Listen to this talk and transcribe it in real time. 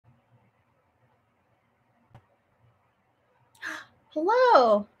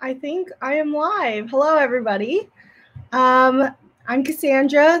Hello, I think I am live. Hello, everybody. I'm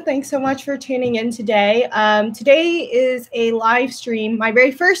Cassandra. Thanks so much for tuning in today. Today is a live stream, my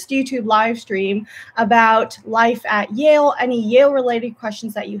very first YouTube live stream about life at Yale, any Yale-related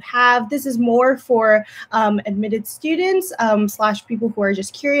questions that you have. This is more for admitted students / people who are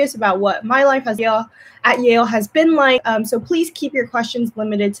just curious about what my life at Yale has been like. So please keep your questions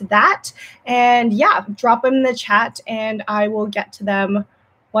limited to that. And yeah, drop them in the chat and I will get to them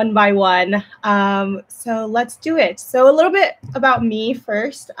one by one. So let's do it. So a little bit about me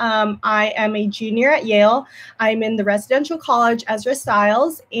first. I am a junior at Yale. I'm in the residential college Ezra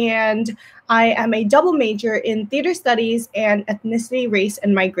Stiles, and I am a double major in theater studies and ethnicity, race,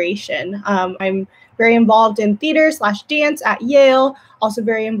 and migration. I'm very involved in theater / dance at Yale, also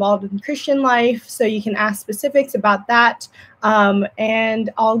very involved in Christian life. So you can ask specifics about that. And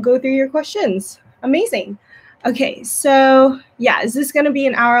I'll go through your questions. Amazing. Okay, so yeah, is this going to be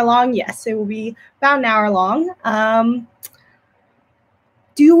an hour long? Yes, it will be about an hour long.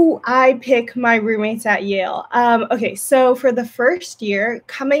 Do I pick my roommates at Yale? Okay, so for the first year,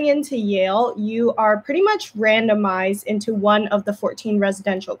 coming into Yale, you are pretty much randomized into one of the 14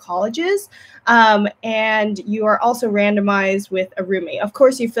 residential colleges, and you are also randomized with a roommate. Of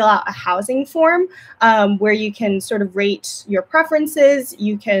course, you fill out a housing form where you can sort of rate your preferences.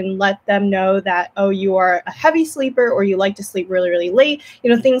 You can let them know that, oh, you are a heavy sleeper or you like to sleep really, really late,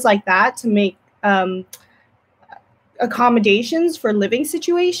 things like that to make accommodations for living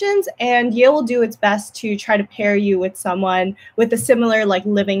situations, and Yale will do its best to try to pair you with someone with a similar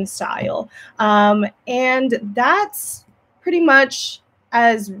living style. And that's pretty much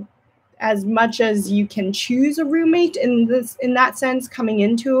as much as you can choose a roommate in that sense coming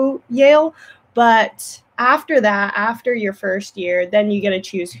into Yale. But after that, after your first year, then you get to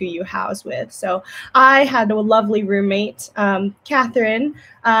choose who you house with. So I had a lovely roommate, Catherine.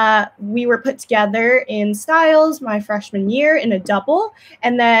 We were put together in Stiles my freshman year in a double.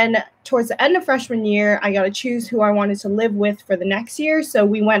 And then towards the end of freshman year, I got to choose who I wanted to live with for the next year. So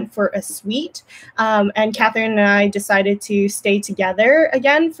we went for a suite. And Catherine and I decided to stay together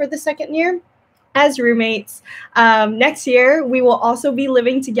again for the second year as roommates. Next year, we will also be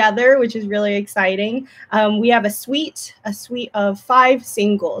living together, which is really exciting. We have a suite of 5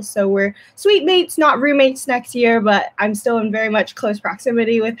 singles. So we're suite mates, not roommates next year, but I'm still in very much close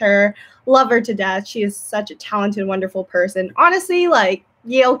proximity with her. Love her to death. She is such a talented, wonderful person. Honestly,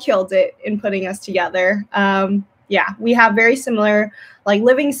 Yale killed it in putting us together. Yeah, we have very similar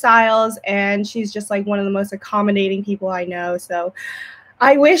living styles, and she's just one of the most accommodating people I know. So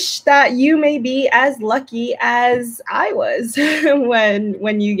I wish that you may be as lucky as I was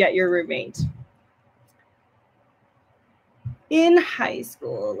when you get your roommate. In high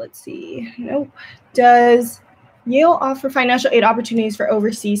school, let's see. Nope. Does Yale offer financial aid opportunities for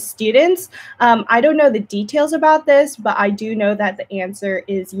overseas students? I don't know the details about this, but I do know that the answer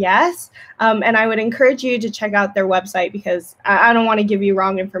is yes. And I would encourage you to check out their website because I don't want to give you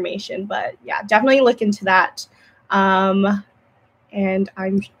wrong information. But yeah, definitely look into that. And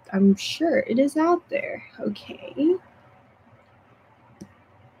I'm sure it is out there. Okay.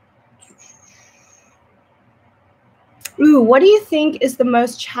 Ooh, what do you think is the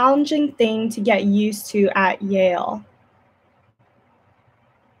most challenging thing to get used to at Yale?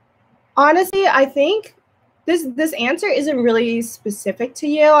 Honestly, I think this answer isn't really specific to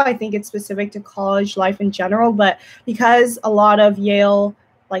Yale. I think it's specific to college life in general, but because a lot of Yale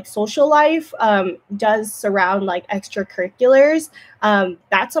social life does surround extracurriculars,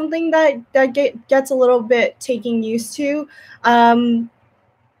 that's something that gets a little bit taking used to.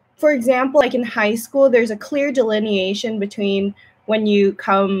 For example, in high school, there's a clear delineation between when you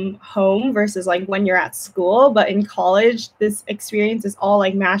come home versus when you're at school, but in college, this experience is all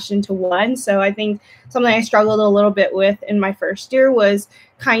mashed into one. So I think something I struggled a little bit with in my first year was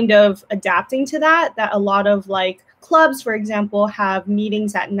kind of adapting to that a lot of clubs, for example, have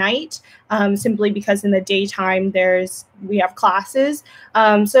meetings at night simply because in the daytime we have classes.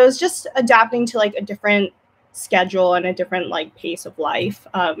 So it's just adapting to a different schedule and a different pace of life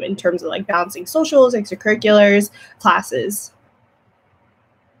in terms of balancing socials, extracurriculars, classes.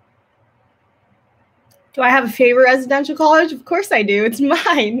 Do I have a favorite residential college? Of course I do. It's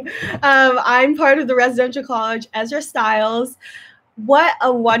mine. I'm part of the residential college Ezra Stiles. What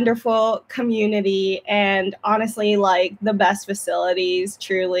a wonderful community, and honestly, the best facilities,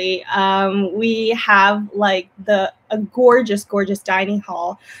 truly. We have a gorgeous, gorgeous dining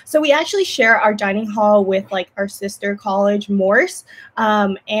hall. So we actually share our dining hall with our sister college, Morse.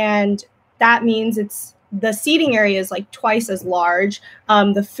 And that means it's the seating area is like twice as large.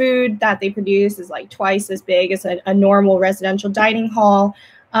 The food that they produce is like twice as big as a normal residential dining hall.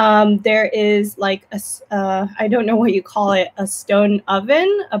 There is like I don't know what you call it, a stone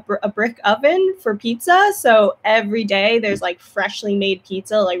oven, a brick oven for pizza. So every day there's like freshly made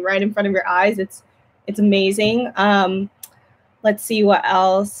pizza, like right in front of your eyes. It's amazing. Let's see what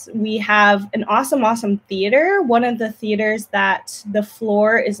else. We have an awesome theater. One of the theaters that the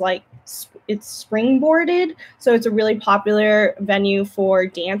floor is like, it's springboarded. So it's a really popular venue for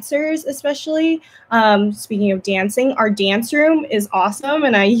dancers, especially. Speaking of dancing, our dance room is awesome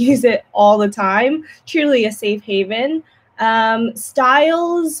and I use it all the time. Truly a safe haven.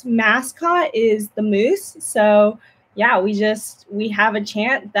 Styles mascot is the moose. So yeah, we have a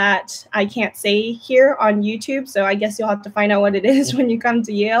chant that I can't say here on YouTube. So I guess you'll have to find out what it is when you come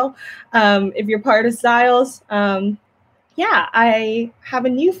to Yale. If you're part of Styles. Yeah, I have a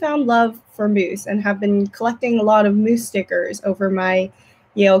newfound love for moose and have been collecting a lot of moose stickers over my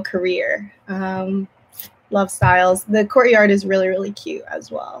Yale career. Love Styles. The courtyard is really cute as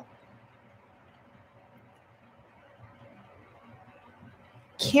well.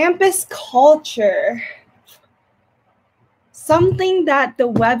 Campus culture. Something that the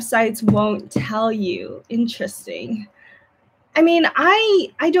websites won't tell you. Interesting. I mean,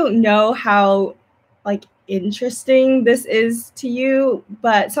 I don't know how like interesting this is to you,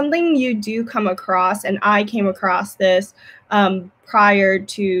 but something you do come across, and I came across this prior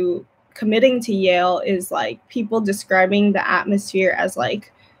to committing to Yale, is like people describing the atmosphere as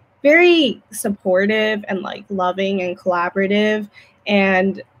like very supportive and like loving and collaborative.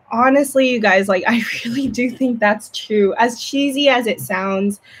 And honestly, you guys, like I really do think that's true. As cheesy as it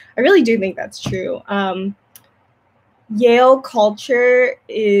sounds, I really do think that's true. Yale culture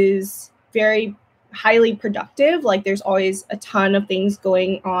is very highly productive. Like there's always a ton of things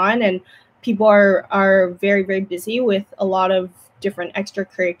going on and people are very busy with a lot of different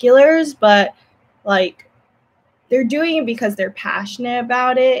extracurriculars, but like they're doing it because they're passionate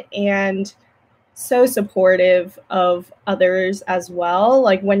about it and so supportive of others as well.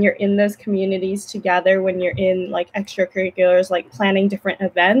 Like when you're in those communities together, when you're in like extracurriculars, like planning different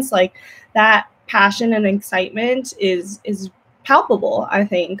events, like that passion and excitement is palpable, I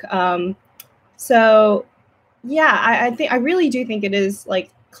think. So yeah, I really do think it is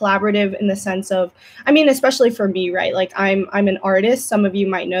like collaborative in the sense of, I mean, especially for me, right? Like I'm an artist. Some of you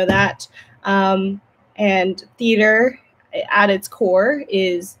might know that. And theater at its core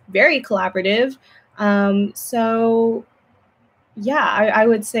is very collaborative. So yeah, I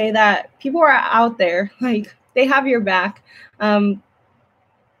would say that people are out there, like they have your back.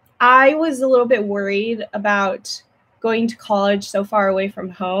 I was a little bit worried about going to college so far away from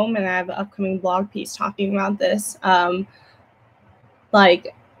home, and I have an upcoming blog piece talking about this.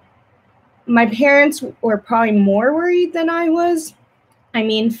 Like my parents were probably more worried than I was. I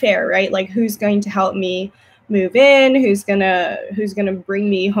mean, fair, right? Like who's going to help me move in? Who's gonna bring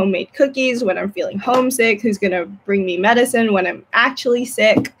me homemade cookies when I'm feeling homesick? Who's gonna bring me medicine when I'm actually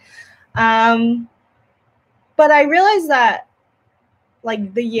sick? But I realized that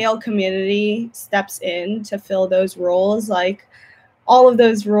like the Yale community steps in to fill those roles. Like all of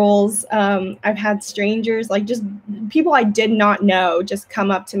those roles, I've had strangers, like just people I did not know, just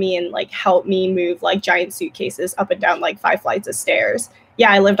come up to me and like help me move like giant suitcases up and down like 5 flights of stairs. Yeah,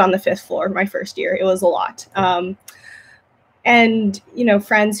 I lived on the 5th floor my first year. It was a lot. And, you know,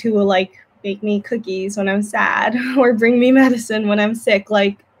 friends who will like bake me cookies when I'm sad or bring me medicine when I'm sick.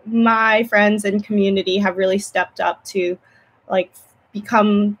 Like my friends and community have really stepped up to like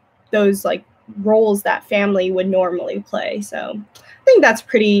become those like roles that family would normally play. So I think that's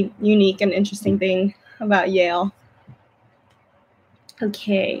pretty unique and interesting thing about Yale.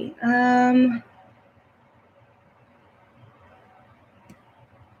 Okay.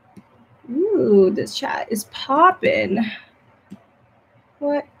 Ooh, this chat is popping.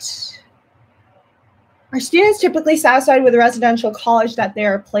 What? Are students typically satisfied with a residential college that they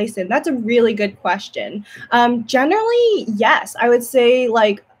are placed in? That's a really good question. Generally, yes. I would say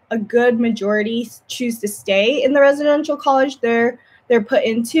like a good majority choose to stay in the residential college they're put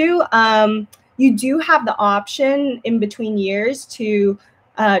into. You do have the option in between years to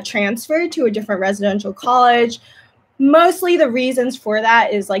transfer to a different residential college. Mostly the reasons for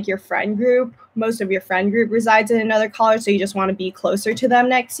that is like your friend group. Most of your friend group resides in another college, so you just want to be closer to them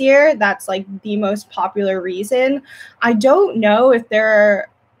next year. That's like the most popular reason. I don't know if there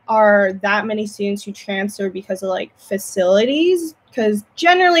are that many students who transfer because of like facilities, because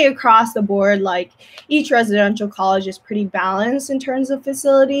generally across the board, like each residential college is pretty balanced in terms of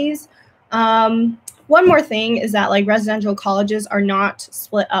facilities. One more thing is that like residential colleges are not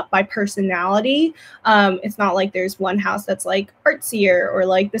split up by personality. It's not like there's one house that's like artsier or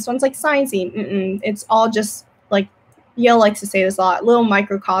like this one's like sciencey. It's all just like, Yale likes to say this a lot, little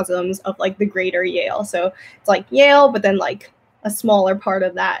microcosms of like the greater Yale. So it's like Yale, but then like a smaller part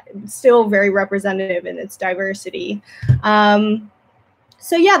of that, still very representative in its diversity.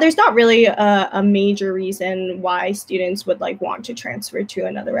 So yeah, there's not really a major reason why students would like want to transfer to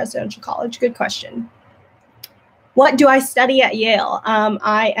another residential college. Good question. What do I study at Yale?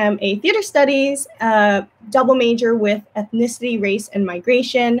 I am a theater studies double major with ethnicity, race, and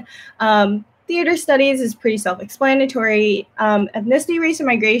migration. Theater studies is pretty self-explanatory. Ethnicity, race, and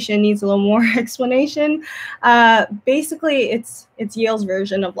migration needs a little more explanation. Basically, it's Yale's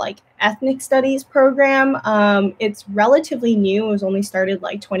version of like ethnic studies program. It's relatively new. It was only started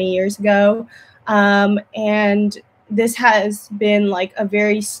like 20 years ago. And this has been like a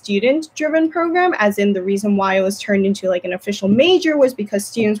very student-driven program, as in the reason why it was turned into like an official major was because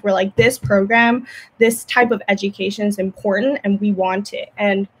students were like, this program, this type of education is important and we want it.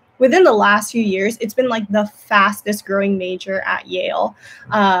 And within the last few years, it's been like the fastest growing major at Yale.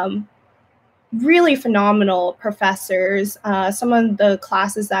 Really phenomenal professors. Some of the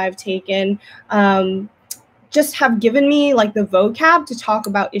classes that I've taken just have given me like the vocab to talk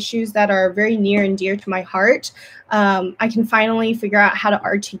about issues that are very near and dear to my heart. I can finally figure out how to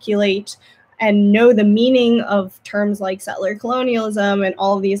articulate and know the meaning of terms like settler colonialism and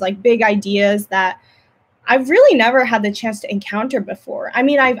all of these like big ideas that I've really never had the chance to encounter before. I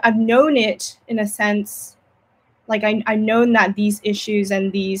mean, I've known it in a sense, like I've known that these issues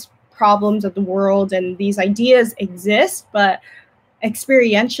and these problems of the world and these ideas exist, but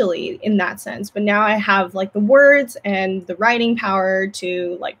experientially in that sense. But now I have like the words and the writing power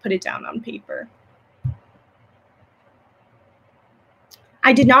to like put it down on paper.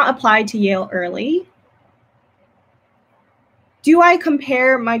 I did not apply to Yale early. Do I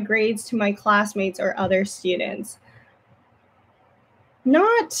compare my grades to my classmates or other students?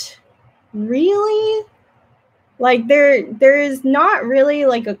 Not really. Like there is not really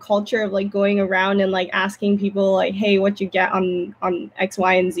like a culture of like going around and like asking people like, hey, what you get on X,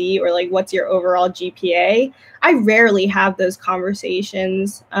 Y, and Z, or like what's your overall GPA. I rarely have those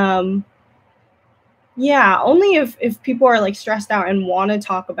conversations. Yeah, only if people are like stressed out and want to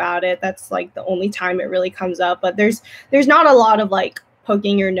talk about it. That's like the only time it really comes up. But there's not a lot of like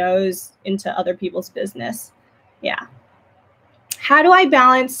poking your nose into other people's business. Yeah. How do I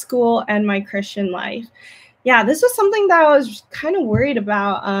balance school and my Christian life? Yeah, this was something that I was kind of worried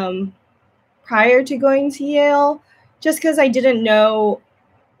about prior to going to Yale, just because I didn't know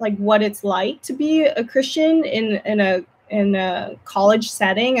like what it's like to be a Christian in a college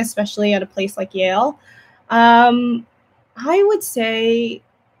setting, especially at a place like Yale. I would say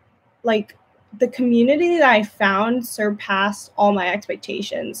like the community that I found surpassed all my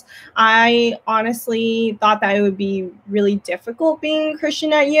expectations. I honestly thought that it would be really difficult being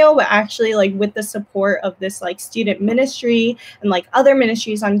Christian at Yale, but actually like with the support of this like student ministry and like other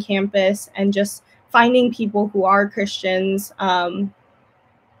ministries on campus and just finding people who are Christians,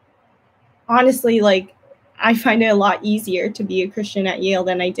 honestly, like I find it a lot easier to be a Christian at Yale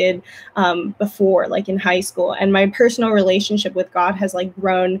than I did before, like in high school. And my personal relationship with God has like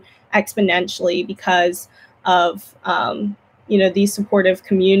grown exponentially because of, these supportive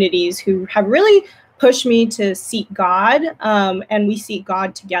communities who have really pushed me to seek God, and we seek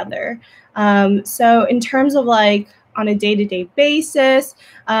God together. So in terms of like on a day-to-day basis,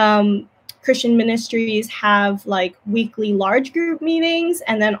 Christian ministries have like weekly large group meetings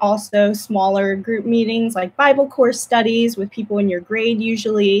and then also smaller group meetings like Bible course studies with people in your grade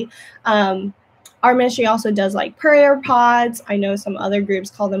usually. Our ministry also does like prayer pods. I know some other groups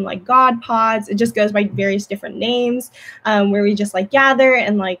call them like God pods. It just goes by various different names, where we just like gather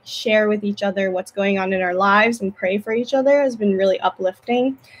and like share with each other what's going on in our lives and pray for each other. Has been really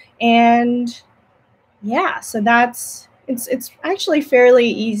uplifting. And yeah, so it's actually fairly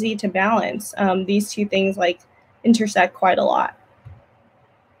easy to balance. These two things like intersect quite a lot.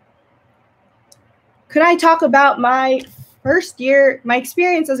 Could I talk about my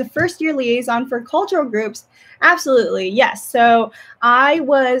experience as a first-year liaison for cultural groups? Absolutely, yes. So I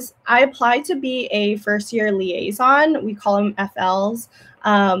applied to be a first-year liaison. We call them FLs,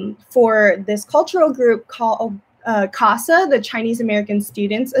 for this cultural group called CASA, the Chinese American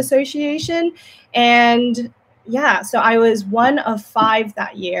Students Association. And yeah, so I was one of 5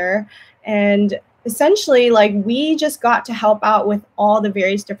 that year. And essentially, like, we just got to help out with all the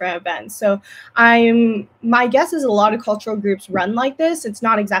various different events. So my guess is a lot of cultural groups run like this. It's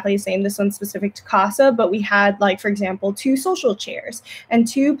not exactly the same, this one's specific to CASA, but we had, like, for example, 2 social chairs and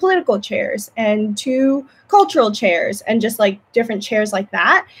 2 political chairs and 2 cultural chairs and just like different chairs like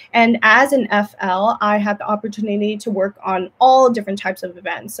that. And as an FL, I had the opportunity to work on all different types of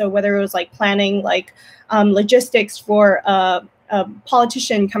events. So whether it was like planning like logistics for a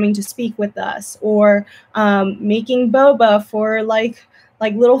politician coming to speak with us, or making boba for like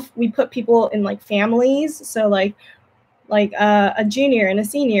little, we put people in like families. So like a junior and a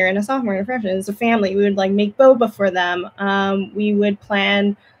senior and a sophomore and a freshman as a family, we would like make boba for them. We would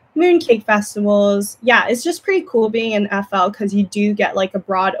plan mooncake festivals. Yeah, it's just pretty cool being an FL because you do get like a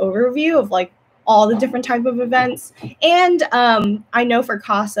broad overview of like all the different type of events. And I know for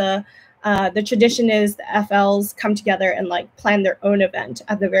CASA, the tradition is the FLs come together and like plan their own event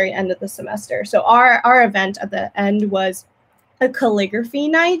at the very end of the semester. So our event at the end was a calligraphy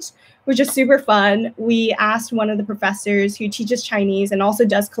night, which is super fun. We asked one of the professors who teaches Chinese and also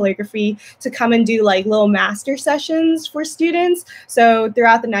does calligraphy to come and do like little master sessions for students. So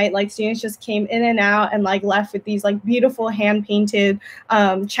throughout the night, like students just came in and out and like left with these like beautiful hand painted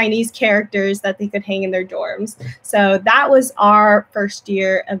Chinese characters that they could hang in their dorms. So that was our first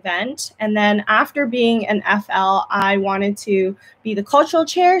year event. And then after being an FL, I wanted to be the cultural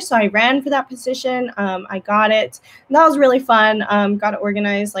chair. So I ran for that position. I got it. And that was really fun. Got to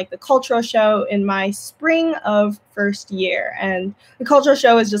organize like the cultural show in my spring of first year. And the cultural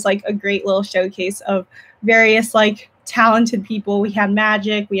show is just like a great little showcase of various like talented people. We had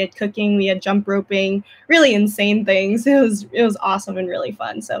magic, we had cooking, we had jump roping, really insane things. It was awesome and really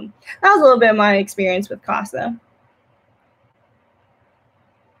fun. So that was a little bit of my experience with CASA.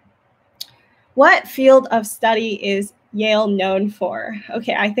 What field of study is Yale known for?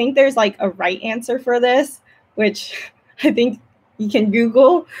 Okay, I think there's like a right answer for this, which I think you can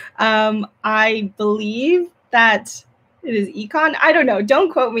Google. I believe that it is econ. I don't know.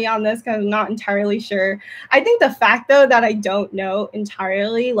 Don't quote me on this because I'm not entirely sure. I think the fact though that I don't know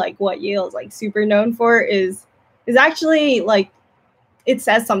entirely like what Yale is like super known for is actually like, it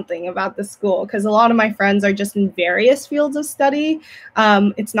says something about the school because a lot of my friends are just in various fields of study.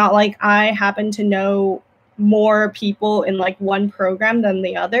 It's not like I happen to know more people in like one program than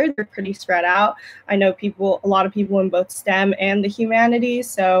the other. They're pretty spread out. I know a lot of people in both STEM and the humanities.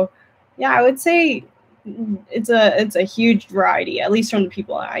 So yeah, I would say it's a huge variety, at least from the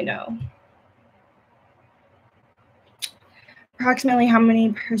people I know. Approximately how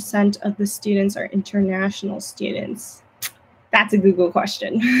many % of the students are international students? That's a Google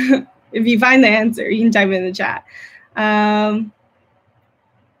question. If you find the answer, you can type it in the chat.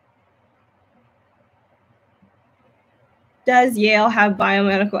 Does Yale have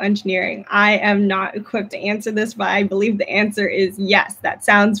biomedical engineering? I am not equipped to answer this, but I believe the answer is yes. That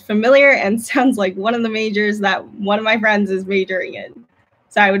sounds familiar and sounds like one of the majors that one of my friends is majoring in.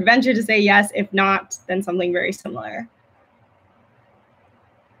 So I would venture to say yes. If not, then something very similar.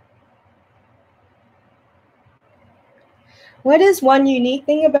 What is one unique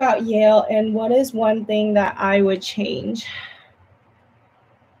thing about Yale, and what is one thing that I would change?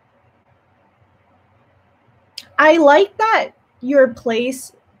 I like that you're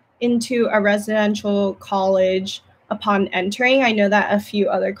placed into a residential college upon entering. I know that a few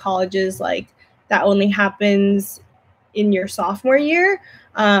other colleges, like, that only happens in your sophomore year.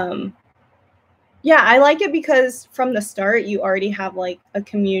 Yeah, I like it because from the start, you already have like a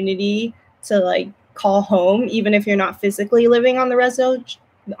community to like call home, even if you're not physically living on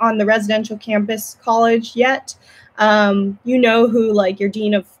the residential campus college yet. You know who like your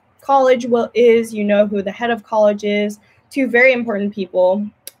dean of college is, you know who the head of college is, 2 very important people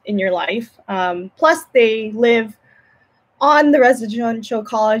in your life. Plus they live on the residential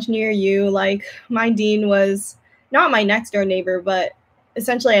college near you. Like my dean was not my next door neighbor, but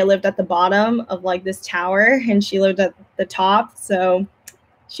essentially I lived at the bottom of like this tower and she lived at the top. So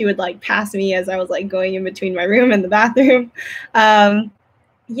she would like pass me as I was like going in between my room and the bathroom.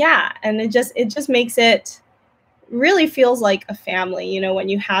 Yeah, and it just makes it really feels like a family, you know, when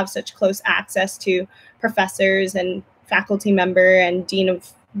you have such close access to professors and faculty member and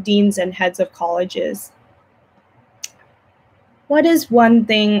deans and heads of colleges. What is one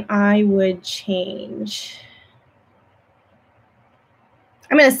thing I would change?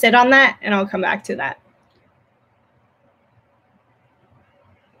 I'm going to sit on that and I'll come back to that.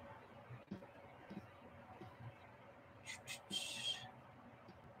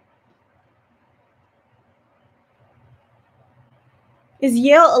 Is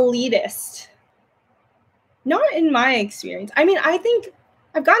Yale elitist? Not in my experience. I mean, I think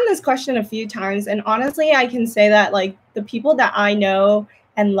I've gotten this question a few times, and honestly, I can say that like the people that I know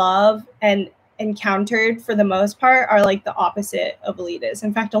and love and encountered for the most part are like the opposite of elitists.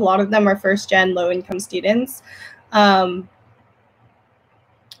 In fact, a lot of them are first-gen low-income students.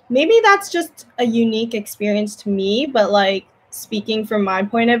 Maybe that's just a unique experience to me, but like speaking from my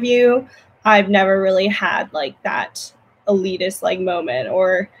point of view, I've never really had like that elitist like moment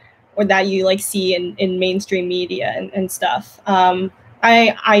or that you like see in mainstream media and stuff.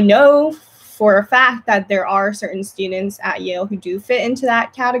 I know for a fact that there are certain students at Yale who do fit into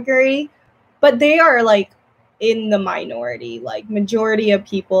that category, but they are like in the minority. Like majority of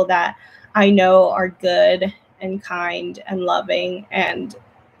people that I know are good and kind and loving and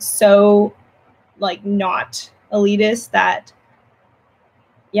so like not elitist that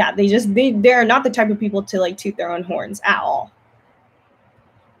yeah, they're not the type of people to like toot their own horns at all.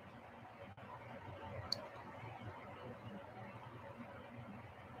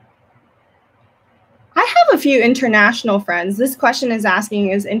 I have a few international friends. This question is asking,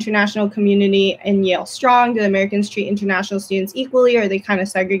 is international community in Yale strong? Do Americans treat international students equally, or are they kind of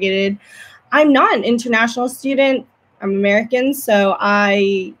segregated? I'm not an international student. I'm American, so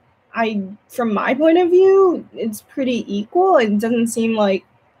I from my point of view, it's pretty equal. It doesn't seem like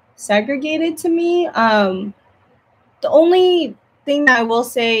segregated to me. The only thing that I will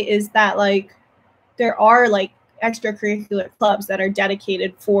say is that like there are like extracurricular clubs that are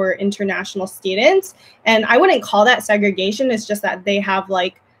dedicated for international students, and I wouldn't call that segregation. It's just that they have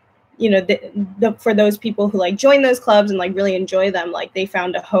like, you know, the for those people who like join those clubs and like really enjoy them, like they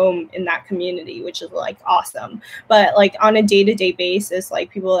found a home in that community, which is like awesome. But like on a day-to-day basis,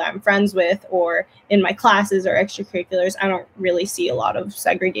 like people that I'm friends with or in my classes or extracurriculars, I don't really see a lot of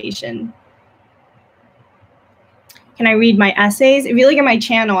segregation. Can I read my essays? If you look at my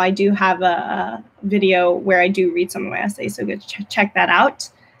channel, I do have a video where I do read some of my essays, so go check that out.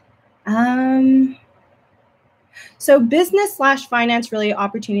 So business/finance related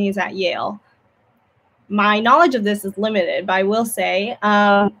opportunities at Yale. My knowledge of this is limited, but I will say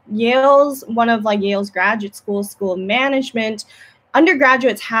Yale's one of like Yale's graduate schools, School of Management.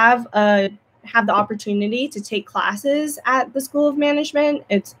 Undergraduates have the opportunity to take classes at the School of Management.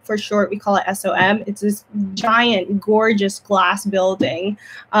 It's for short, we call it SOM. It's this giant, gorgeous glass building.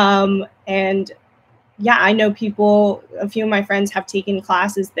 And yeah, I know people, a few of my friends have taken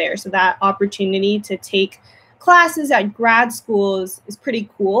classes there. So that opportunity to take classes at grad schools is pretty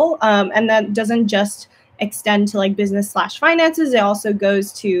cool. And that doesn't just extend to like business/finances. It also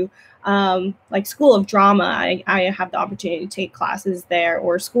goes to like School of Drama. I have the opportunity to take classes there,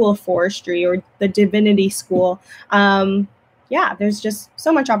 or School of Forestry, or the Divinity School. Yeah, there's just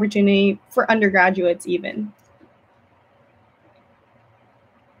so much opportunity for undergraduates even.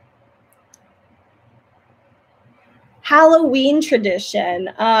 Halloween tradition.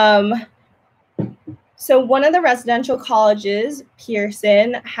 So one of the residential colleges,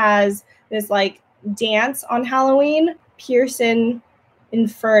 Pearson, has this like dance on Halloween, Pearson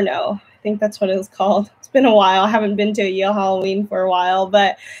Inferno. I think that's what it was called. It's been a while. I haven't been to a Yale Halloween for a while,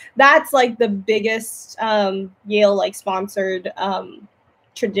 but that's like the biggest Yale like sponsored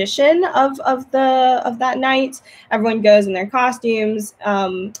tradition of that night. Everyone goes in their costumes.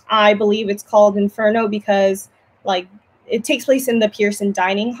 I believe it's called Inferno because like it takes place in the Pearson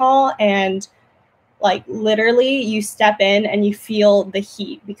dining hall, and like literally you step in and you feel the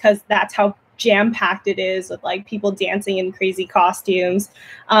heat because that's how jam-packed it is with like people dancing in crazy costumes.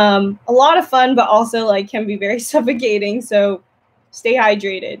 A lot of fun, but also like can be very suffocating. So stay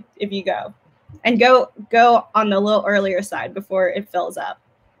hydrated if you go, and go on the little earlier side before it fills up.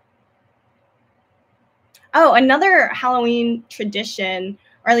 Oh, another Halloween tradition,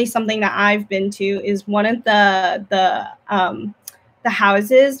 or at least something that I've been to, is one of the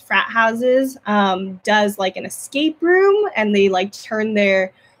houses, frat houses, does like an escape room, and they like turn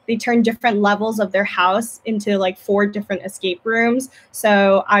different levels of their house into like 4 different escape rooms.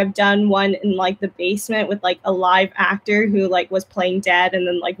 So I've done one in like the basement with like a live actor who like was playing dead and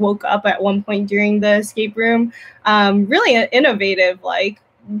then like woke up at one point during the escape room. Really innovative, like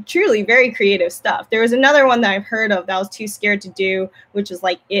truly very creative stuff. There was another one that I've heard of that I was too scared to do, which is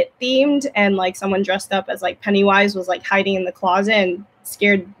like It themed, and like someone dressed up as like Pennywise was like hiding in the closet and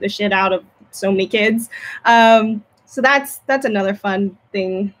scared the shit out of so many kids. So that's another fun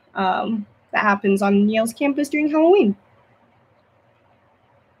thing that happens on Yale's campus during Halloween.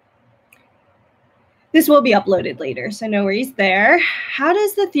 This will be uploaded later, so no worries there. How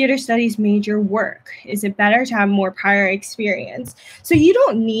does the theater studies major work? Is it better to have more prior experience? So you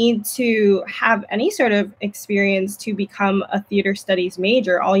don't need to have any sort of experience to become a theater studies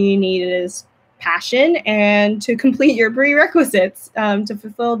major. All you need is passion and to complete your prerequisites to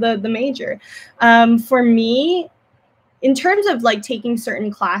fulfill the major. For me, in terms of like taking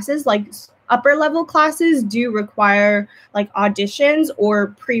certain classes, like upper level classes do require like auditions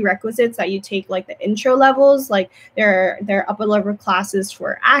or prerequisites that you take, like the intro levels. Like there are upper level classes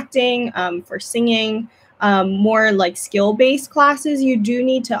for acting, for singing, more like skill-based classes you do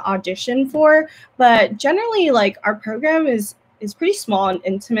need to audition for. But generally, like our program is pretty small and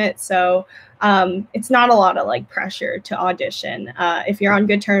intimate, so it's not a lot of like pressure to audition. If you're on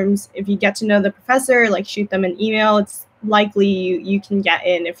good terms, if you get to know the professor, like shoot them an email, it's likely you can get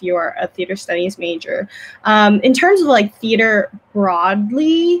in if you are a theater studies major. In terms of like theater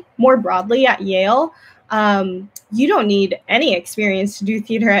more broadly at Yale, you don't need any experience to do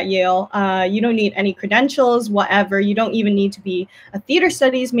theater at Yale. You don't need any credentials, whatever. You don't even need to be a theater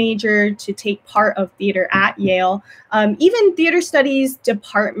studies major to take part of theater at Yale. Even theater studies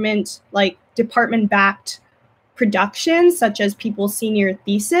department-backed productions, such as people's senior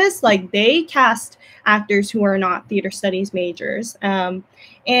thesis, like they cast actors who are not theater studies majors. And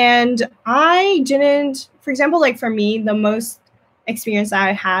I didn't, for example, like for me, the most experience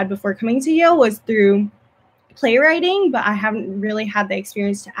I had before coming to Yale was through playwriting, but I haven't really had the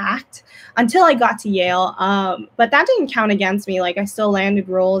experience to act until I got to Yale. But that didn't count against me. Like I still landed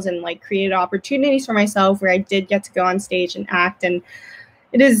roles and like created opportunities for myself where I did get to go on stage and act. And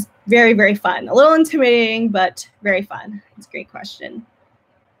it is very, very fun. A little intimidating, but very fun. It's a great question.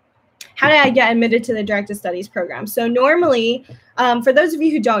 How did I get admitted to the Directed Studies program? So normally, for those of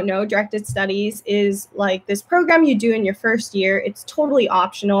you who don't know, Directed Studies is like this program you do in your first year. It's totally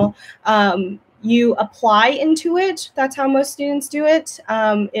optional. You apply into it. That's how most students do it.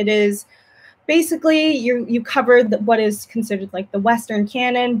 It is basically you cover what is considered like the Western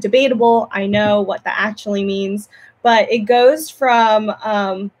canon. Debatable, I know what that actually means, but it goes from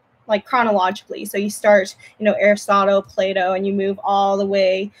like chronologically. So you start, Aristotle, Plato, and you move all the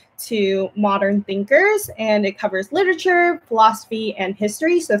way to modern thinkers, and it covers literature, philosophy, and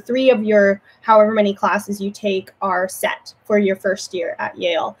history. So 3 of your however many classes you take are set for your first year at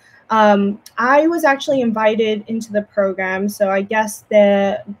Yale. I was actually invited into the program, so I guess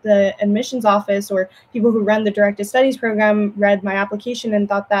the admissions office or people who run the Directed Studies program read my application and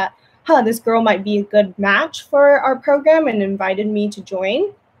thought that, this girl might be a good match for our program, and invited me to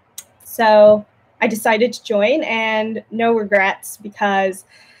join. So I decided to join, and no regrets, because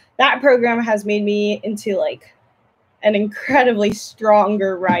that program has made me into like an incredibly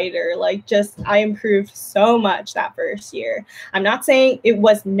stronger writer. Like I improved so much that first year. I'm not saying it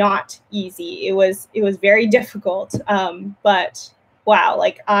was not easy. It was very difficult. But wow,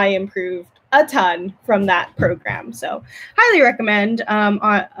 like I improved a ton from that program. So highly recommend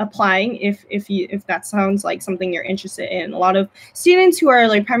applying if that sounds like something you're interested in. A lot of students who are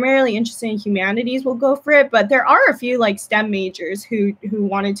like primarily interested in humanities will go for it, but there are a few like STEM majors who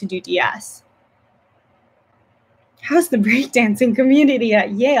wanted to do DS. How's the breakdancing community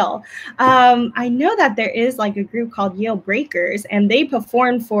at Yale? I know that there is like a group called Yale Breakers, and they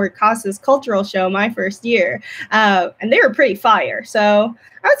performed for CASA's cultural show my first year, and they were pretty fire. So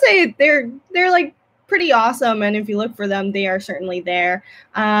I would say they're like pretty awesome, and if you look for them, they are certainly there.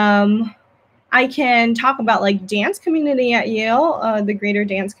 I can talk about like dance community at Yale, the greater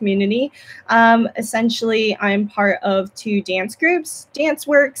dance community. Essentially, I'm part of 2 dance groups,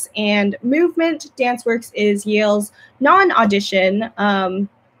 DanceWorks and Movement. DanceWorks is Yale's non-audition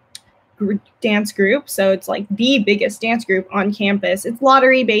dance group. So it's like the biggest dance group on campus. It's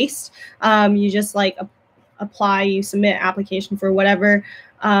lottery based. You just like apply, you submit an application for whatever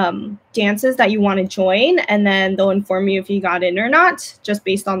dances that you want to join, and then they'll inform you if you got in or not, just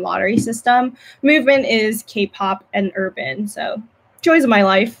based on lottery system. Movement is K-pop and urban. So joys of my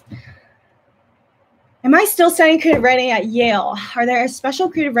life. Am I still studying creative writing at Yale? Are there special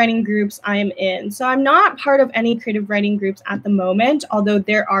creative writing groups I am in? So I'm not part of any creative writing groups at the moment, although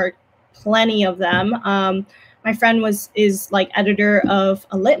there are plenty of them. My friend is like editor of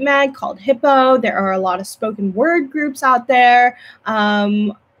a lit mag called Hippo. There are a lot of spoken word groups out there.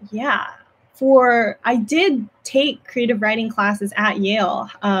 Yeah, I did take creative writing classes at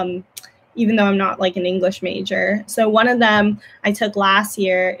Yale, even though I'm not like an English major. So one of them I took last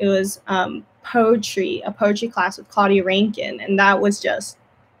year. It was a poetry class with Claudia Rankin, and that was just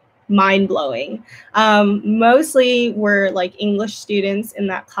mind-blowing. Mostly were like English students in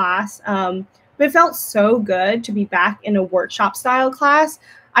that class. But it felt so good to be back in a workshop style class.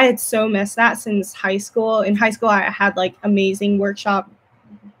 I had so missed that since high school. In high school, I had like amazing workshop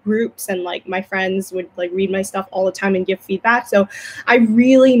groups, and like my friends would like read my stuff all the time and give feedback. So I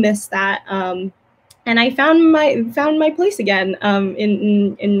really missed that. And I found my place again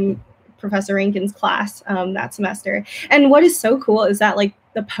in Professor Rankin's class that semester. And what is so cool is that like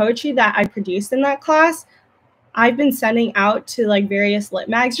the poetry that I produced in that class, I've been sending out to like various lit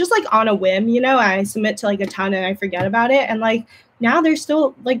mags just like on a whim, you know. I submit to like a ton and I forget about it, and like now they're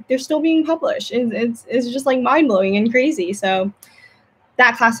still being published. It's just like mind blowing and crazy. So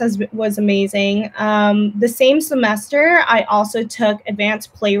that class was amazing. The same semester, I also took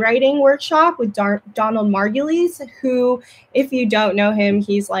advanced playwriting workshop with Donald Margulies, who, if you don't know him,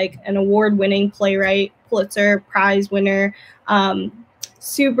 he's like an award-winning playwright, Pulitzer Prize winner,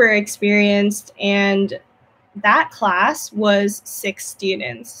 super experienced. And that class was 6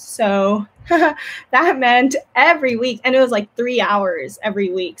 students. So that meant every week, and it was like 3 hours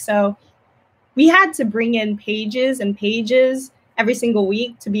every week. So we had to bring in pages and pages every single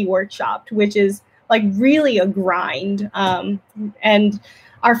week to be workshopped, which is like really a grind. And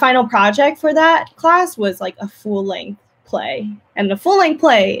our final project for that class was like a full-length play. And a full-length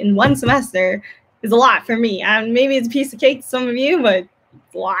play in one semester is a lot for me. And maybe it's a piece of cake to some of you, but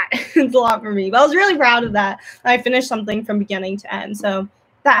it's a lot. It's a lot for me. But I was really proud of that. I finished something from beginning to end. So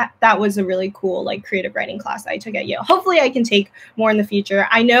that was a really cool like creative writing class I took at Yale. Hopefully I can take more in the future.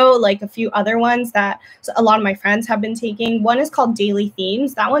 I know like a few other ones that a lot of my friends have been taking. One is called Daily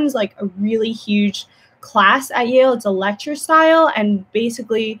Themes. That one's like a really huge class at Yale. It's a lecture style, and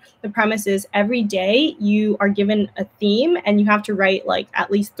basically the premise is every day you are given a theme and you have to write like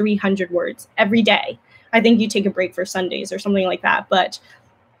at least 300 words every day. I think you take a break for Sundays or something like that, but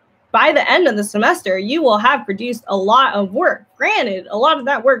by the end of the semester, you will have produced a lot of work. Granted, a lot of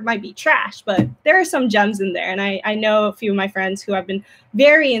that work might be trash, but there are some gems in there. And I know a few of my friends who have been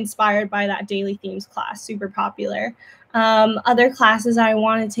very inspired by that daily themes class, super popular. Other classes I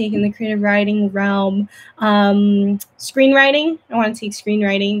want to take in the creative writing realm, screenwriting. I want to take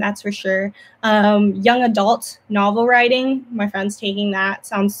screenwriting, that's for sure. Young adult novel writing. My friend's taking that.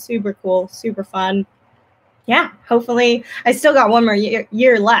 Sounds super cool, super fun. Yeah, hopefully I still got one more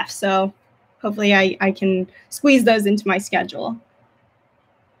year left, so hopefully I can squeeze those into my schedule.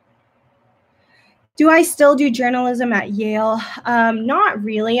 Do I still do journalism at Yale? Not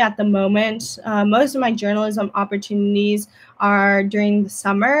really at the moment. Most of my journalism opportunities are during the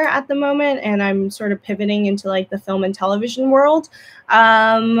summer at the moment, and I'm sort of pivoting into like the film and television world.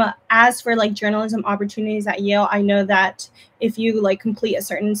 As for like journalism opportunities at Yale, I know that if you like complete a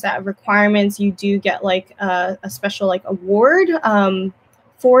certain set of requirements, you do get like a special like award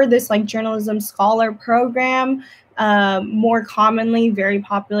for this like journalism scholar program. More commonly, very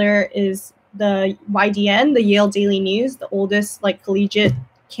popular is the YDN, the Yale Daily News, the oldest like collegiate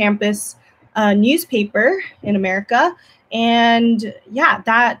campus newspaper in America. And yeah,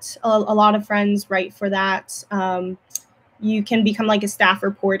 that a lot of friends write for that. You can become like a staff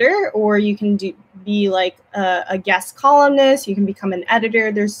reporter, or you can be like a guest columnist. You can become an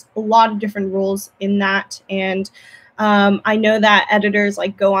editor. There's a lot of different roles in that. And I know that editors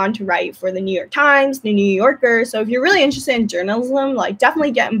like go on to write for the New York Times, the New Yorker. So if you're really interested in journalism, like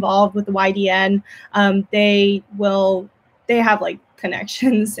definitely get involved with the YDN. They have like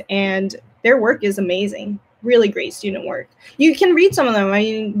connections, and their work is amazing. Really great student work. You can read some of them. I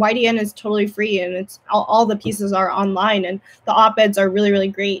mean, YDN is totally free, and it's all the pieces are online, and the op-eds are really, really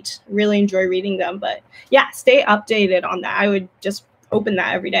great. Really enjoy reading them. But yeah, stay updated on that. I would just open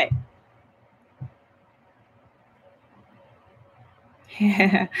that every day.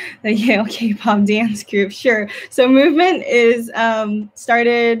 Yeah, the Yale K-pop dance group, sure. So Movement is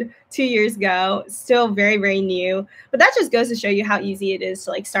started 2 years ago, still very, very new. But that just goes to show you how easy it is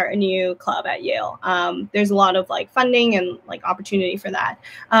to like start a new club at Yale. There's a lot of like funding and like opportunity for that.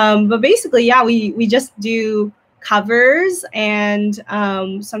 But basically, yeah, we just do covers, and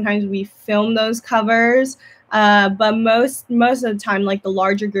sometimes we film those covers. But most of the time, like the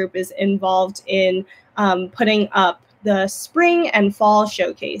larger group is involved in putting up the spring and fall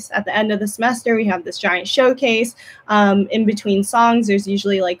showcase. At the end of the semester, we have this giant showcase. In between songs, there's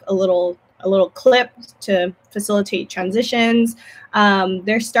usually like a little clip to facilitate transitions.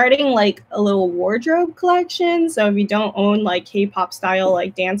 They're starting like a little wardrobe collection. So if you don't own like K-pop style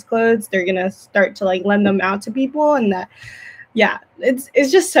like dance clothes, they're gonna start to like lend them out to people, and that, yeah,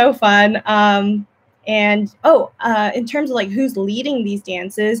 it's just so fun. And in terms of like who's leading these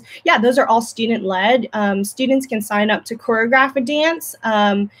dances, yeah, those are all student led. Students can sign up to choreograph a dance.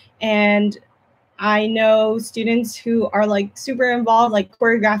 And I know students who are like super involved, like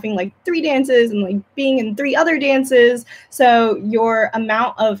choreographing like 3 dances and like being in 3 other dances. So your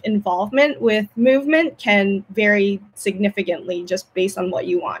amount of involvement with movement can vary significantly just based on what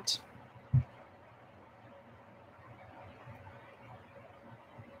you want.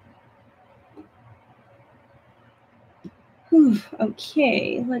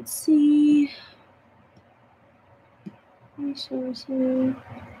 Okay, let's see. Resources.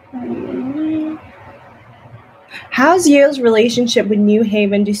 How's Yale's relationship with New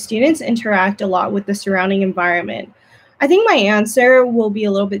Haven? Do students interact a lot with the surrounding environment? I think my answer will be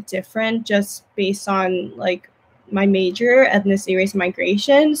a little bit different just based on like my major, ethnicity, race, and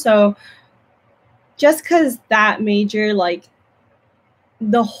migration. So just because that major, like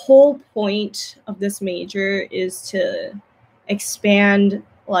the whole point of this major is to expand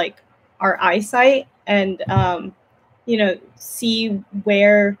like our eyesight and see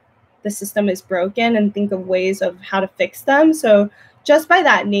where the system is broken and think of ways of how to fix them. So just by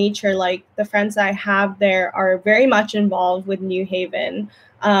that nature, like the friends that I have there are very much involved with New Haven,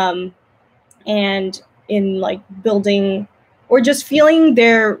 and in like building or just feeling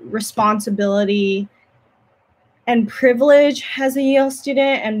their responsibility and privilege as a Yale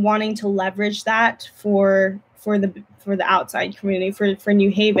student and wanting to leverage that for the outside community, for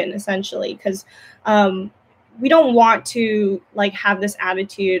New Haven essentially, because we don't want to like have this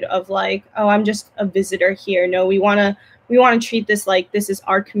attitude of like, oh, I'm just a visitor here. No, we want to treat this like this is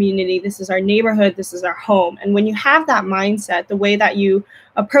our community, this is our neighborhood, this is our home. And when you have that mindset, the way that you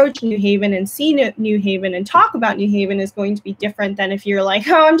approach New Haven and see New Haven and talk about New Haven is going to be different than if you're like,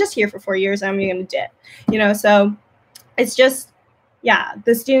 oh, I'm just here for 4 years and I'm going to dip, so it's just, yeah,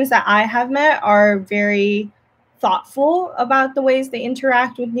 the students that I have met are very thoughtful about the ways they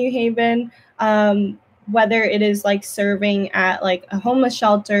interact with New Haven, whether it is like serving at like a homeless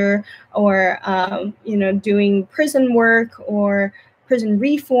shelter or, doing prison work or prison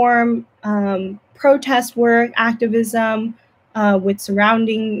reform, protest work, activism with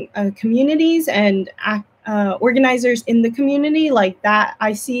surrounding communities and organizers in the community. Like that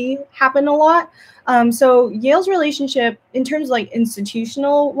I see happen a lot. So Yale's relationship in terms of like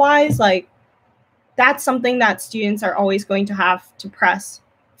institutional wise, like that's something that students are always going to have to press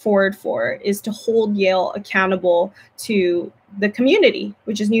forward for, is to hold Yale accountable to the community,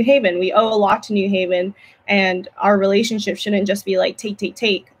 which is New Haven. We owe a lot to New Haven, and our relationship shouldn't just be like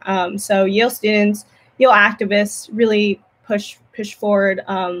take. So Yale students, Yale activists really push forward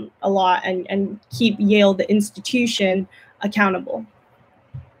a lot and keep Yale, the institution, accountable.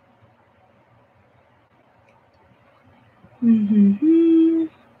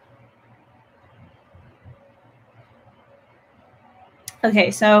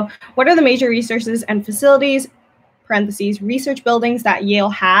 Okay, so what are the major resources and facilities, parentheses, research buildings that Yale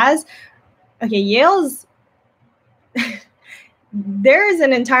has? Okay, Yale's, there is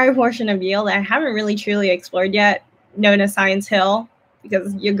an entire portion of Yale that I haven't really truly explored yet, known as Science Hill,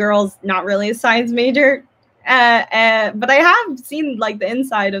 because your girl's not really a science major. But I have seen like the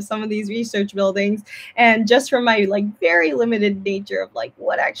inside of some of these research buildings, and just from my like very limited nature of like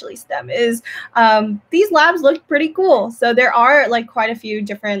what actually STEM is, these labs look pretty cool. So there are like quite a few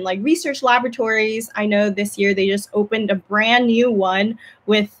different like research laboratories. I know this year they just opened a brand new one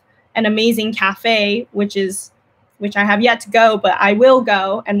with an amazing cafe, which I have yet to go, but I will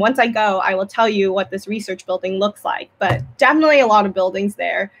go. And once I go, I will tell you what this research building looks like. But definitely a lot of buildings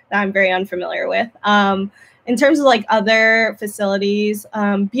there that I'm very unfamiliar with. In terms of like other facilities,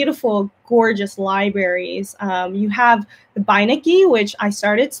 beautiful, gorgeous libraries. You have the Beinecke, which I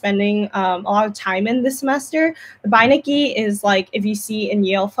started spending a lot of time in this semester. The Beinecke is like, if you see in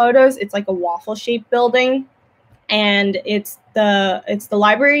Yale photos, it's like a waffle-shaped building. And it's the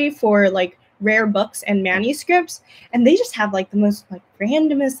library for like rare books and manuscripts, and they just have like the most like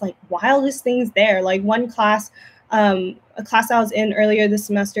randomest, like wildest things there. Like one class, a class I was in earlier this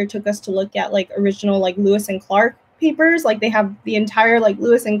semester took us to look at like original like Lewis and Clark papers. Like they have the entire like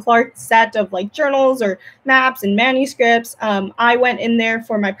Lewis and Clark set of like journals or maps and manuscripts. I went in there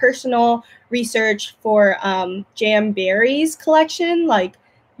for my personal research for J.M. Barrie's collection. Like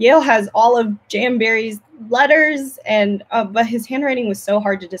Yale has all of J.M. Barrie's letters, and but his handwriting was so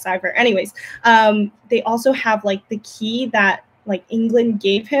hard to decipher. Anyways, they also have like the key that like England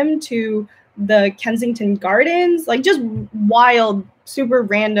gave him to the Kensington Gardens, like just wild, super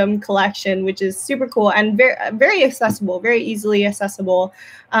random collection, which is super cool and very accessible, very easily accessible.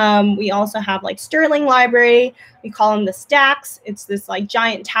 We also have like Sterling Library. We call them the stacks. It's this like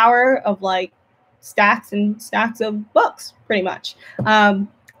giant tower of like stacks and stacks of books, pretty much.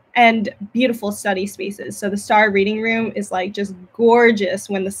 And beautiful study spaces. So the Star Reading Room is like just gorgeous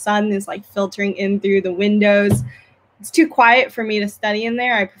when the sun is like filtering in through the windows. It's too quiet for me to study in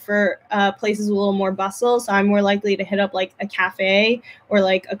there. I prefer places with a little more bustle. So I'm more likely to hit up like a cafe or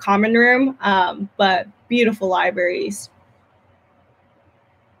like a common room, but beautiful libraries.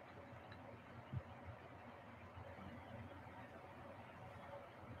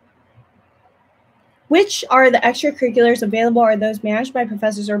 Which are the extracurriculars available? Are those managed by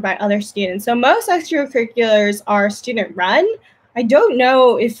professors or by other students? So most extracurriculars are student run. I don't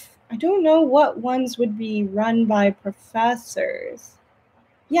know what ones would be run by professors.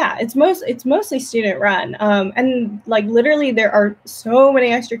 Yeah, it's mostly student run. And like literally there are so many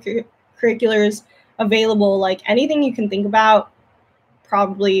extracurriculars available. Like anything you can think about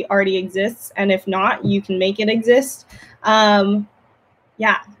probably already exists. And if not, you can make it exist.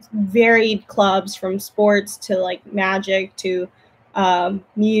 Yeah, varied clubs from sports to like magic to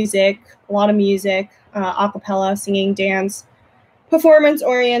music, a lot of music, a cappella, singing, dance,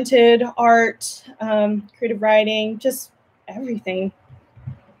 performance-oriented art, creative writing, just everything.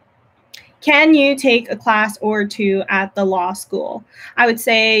 Can you take a class or two at the law school? I would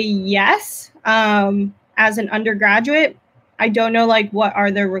say yes. As an undergraduate, I don't know like what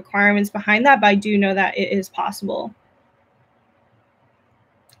are the requirements behind that, but I do know that it is possible.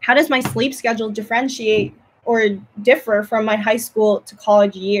 How does my sleep schedule differentiate or differ from my high school to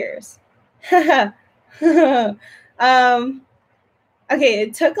college years? Okay,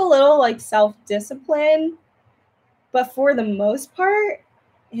 it took a little like self-discipline, but for the most part,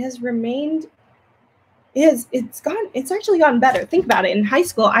 it has remained, it's actually gotten better. Think about it. In high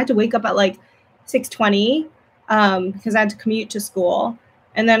school, I had to wake up at like 6:20 because I had to commute to school.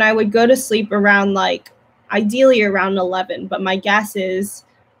 And then I would go to sleep around like, ideally around 11, but my guess is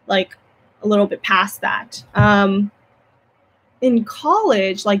like a little bit past that. In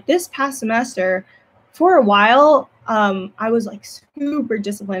college, like this past semester, for a while, I was like super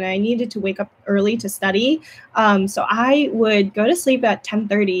disciplined. I needed to wake up early to study. So I would go to sleep at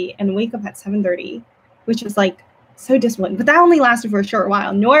 10:30 and wake up at 7:30, which is like so disciplined. But that only lasted for a short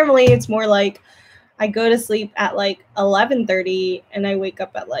while. Normally, it's more like I go to sleep at like 11:30 and I wake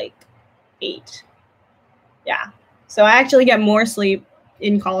up at like 8. Yeah. So I actually get more sleep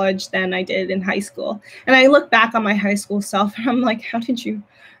in college than I did in high school. And I look back on my high school self and I'm like, how did you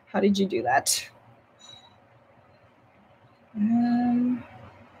do that?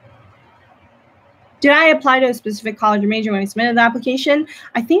 Did I apply to a specific college or major when I submitted the application?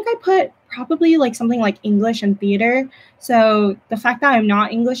 I think I put probably like something like English and theater. So the fact that I'm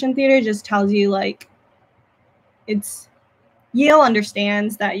not English and theater just tells you like it's Yale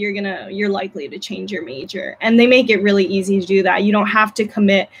understands that you're likely to change your major, and they make it really easy to do that. You don't have to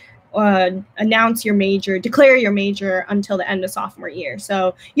commit, announce your major, declare your major until the end of sophomore year.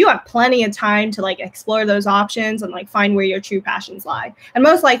 So you have plenty of time to like explore those options and like find where your true passions lie. And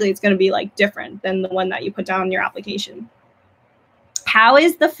most likely it's going to be like different than the one that you put down in your application. How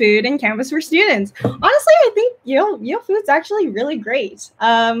is the food in campus for students? Honestly, I think Yale food's actually really great.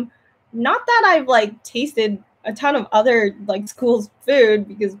 Not that I've like tasted a ton of other like schools' food,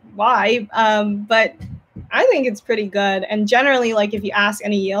 because why? But I think it's pretty good. And generally, like if you ask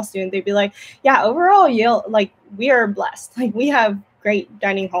any Yale student, they'd be like, yeah, overall Yale, like we are blessed. Like we have great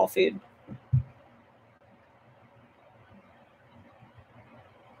dining hall food.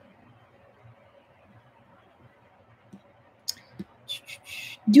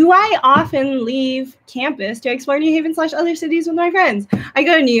 Do I often leave campus to explore New Haven / other cities with my friends? I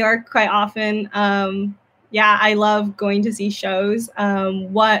go to New York quite often. Yeah, I love going to see shows.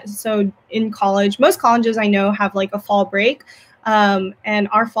 So in college, most colleges I know have like a fall break, and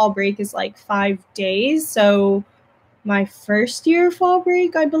our fall break is like 5 days. So my first year fall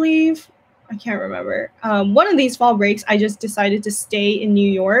break, I believe, I can't remember. One of these fall breaks, I just decided to stay in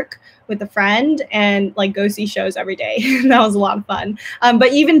New York with a friend and like go see shows every day. That was a lot of fun.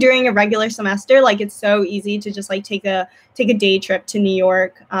 But even during a regular semester, like it's so easy to just like take a day trip to New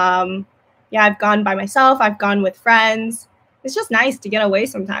York. Yeah, I've gone by myself. I've gone with friends. It's just nice to get away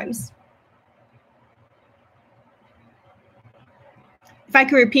sometimes. If I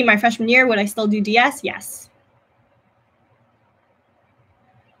could repeat my freshman year, would I still do DS? Yes.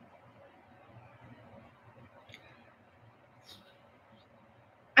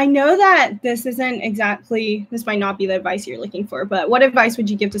 I know that this might not be the advice you're looking for, but what advice would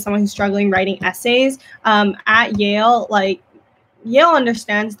you give to someone who's struggling writing essays? At Yale, like Yale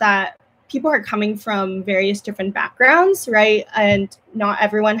understands that people are coming from various different backgrounds, right? And not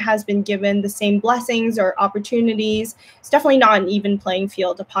everyone has been given the same blessings or opportunities. It's definitely not an even playing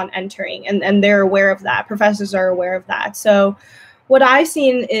field upon entering, and they're aware of that. Professors are aware of that. So what I've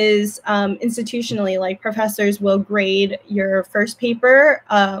seen is institutionally, like professors will grade your first paper,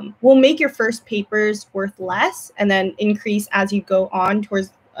 will make your first papers worth less and then increase as you go on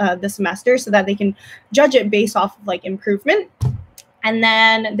towards the semester so that they can judge it based off of like improvement. And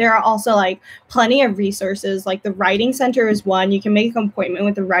then there are also like plenty of resources, like the writing center is one. You can make an appointment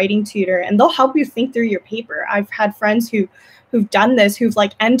with a writing tutor and they'll help you think through your paper. I've had friends who who've done this, who've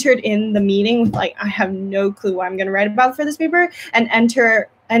like entered in the meeting with like, I have no clue what I'm going to write about for this paper, and enter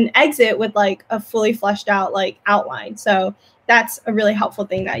and exit with like a fully fleshed out like outline. So that's a really helpful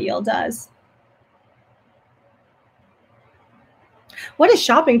thing that Yale does. What is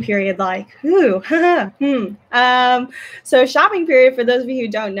shopping period like? So shopping period, for those of you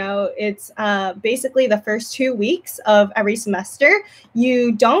who don't know, it's basically the first 2 weeks of every semester.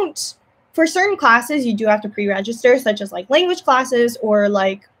 You don't, for certain classes, you do have to pre-register, such as like language classes or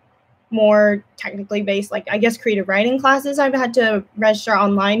like more technically based, like I guess creative writing classes I've had to register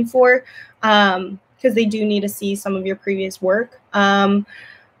online for, because they do need to see some of your previous work.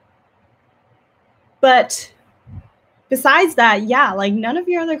 But besides that, yeah, like none of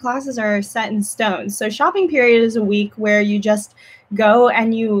your other classes are set in stone. So shopping period is a week where you just go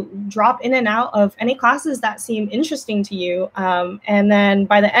and you drop in and out of any classes that seem interesting to you. And then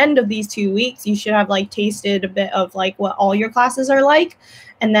by the end of these 2 weeks, you should have like tasted a bit of like what all your classes are like.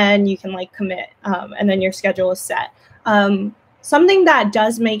 And then you can like commit, and then your schedule is set. Something that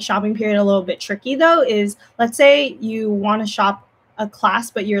does make shopping period a little bit tricky though is, let's say you want to shop a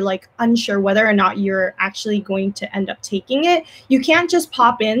class, but you're like unsure whether or not you're actually going to end up taking it. You can't just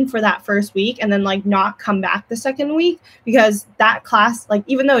pop in for that first week and then like not come back the second week, because that class, like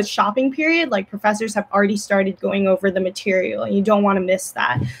even though it's shopping period, like professors have already started going over the material and you don't want to miss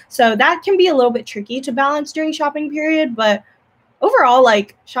that. So that can be a little bit tricky to balance during shopping period, but overall,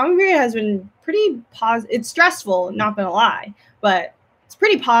 like shopping period has been pretty positive. It's stressful, not gonna lie, but it's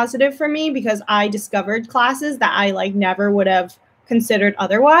pretty positive for me because I discovered classes that I like never would have considered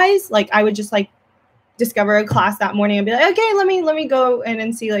otherwise. Like I would just like discover a class that morning and be like, okay, let me go in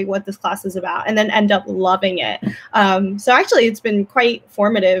and see like what this class is about, and then end up loving it. So actually it's been quite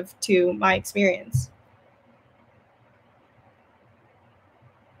formative to my experience.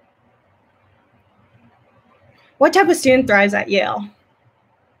 What type of student thrives at Yale?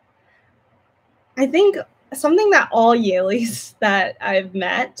 I think something that all Yaleys that I've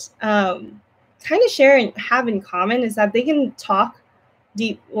met kind of share and have in common is that they can talk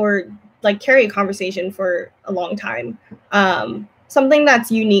deep or like carry a conversation for a long time. Something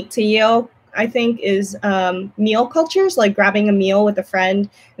that's unique to Yale, I think, is meal cultures, like grabbing a meal with a friend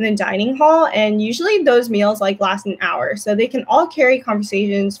in the dining hall. And usually those meals like last an hour. So they can all carry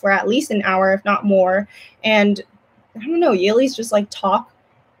conversations for at least an hour, if not more. And I don't know, Yaleys just like talk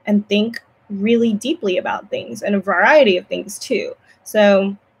and think really deeply about things, and a variety of things too.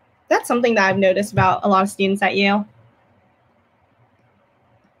 So that's something that I've noticed about a lot of students at Yale.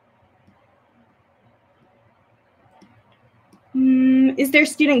 Is there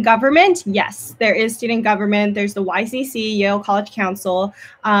student government? Yes, there is student government. There's the YCC, Yale College Council.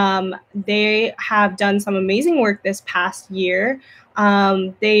 They have done some amazing work this past year.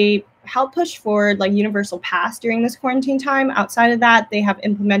 They help push forward like universal pass during this quarantine time. Outside of that, they have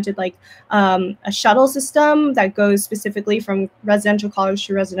implemented like a shuttle system that goes specifically from residential college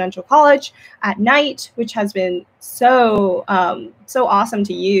to residential college at night, which has been so awesome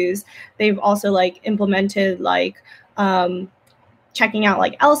to use. They've also like implemented like checking out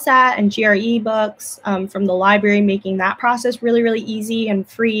like LSAT and GRE books from the library, making that process really, really easy and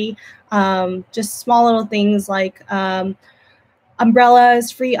free. Just small little things like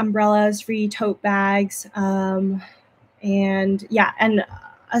umbrellas, free tote bags. And yeah, and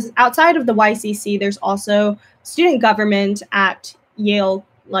outside of the YCC, there's also student government at Yale,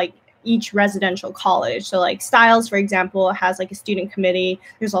 like each residential college. So like Styles, for example, has like a student committee.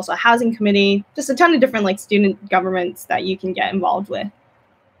 There's also a housing committee, just a ton of different like student governments that you can get involved with.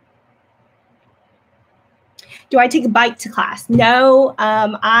 Do I take a bike to class? No,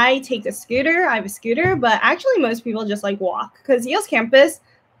 I take a scooter. I have a scooter, but actually most people just like walk, because Yale's campus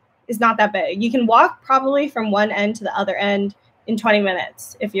is not that big. You can walk probably from one end to the other end in 20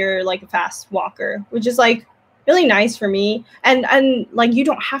 minutes if you're like a fast walker, which is like really nice for me. And like you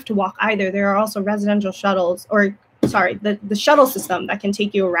don't have to walk either. There are also residential shuttles, or sorry, the shuttle system that can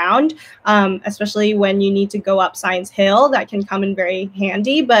take you around, especially when you need to go up Science Hill. That can come in very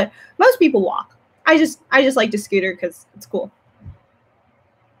handy, but most people walk. I just like to scooter because it's cool.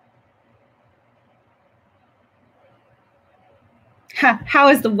 How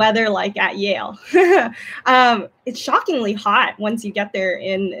is the weather like at Yale? It's shockingly hot once you get there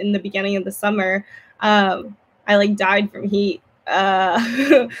in the beginning of the summer. I like died from heat,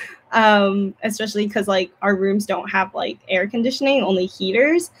 especially because like our rooms don't have like air conditioning, only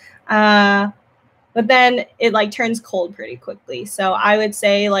heaters. But then it like turns cold pretty quickly. So I would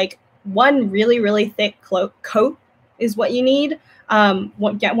say like one really, really thick coat is what you need.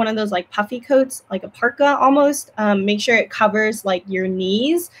 Get one of those like puffy coats, like a parka almost. Make sure it covers like your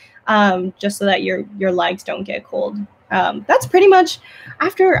knees, just so that your legs don't get cold. That's pretty much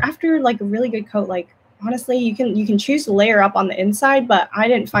after like a really good coat. Like honestly, you can choose to layer up on the inside, but I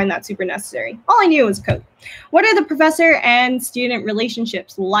didn't find that super necessary. All I knew was coat. What are the professor and student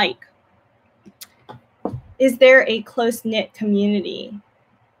relationships like? Is there a close-knit community?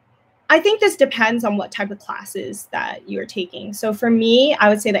 I think this depends on what type of classes that you're taking. So for me, I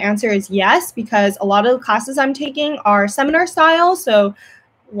would say the answer is yes, because a lot of the classes I'm taking are seminar style. So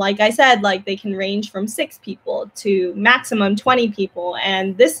like I said, like they can range from 6 people to maximum 20 people.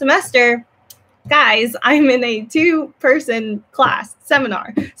 And this semester, guys, I'm in a 2-person class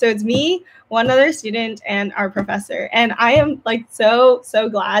seminar. So it's me, one other student, and our professor. And I am like so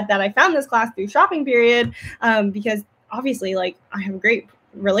glad that I found this class through shopping period, because obviously like I have a great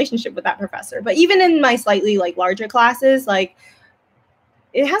relationship with that professor. But even in my slightly like larger classes, like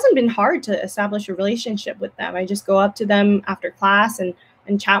it hasn't been hard to establish a relationship with them. I just go up to them after class and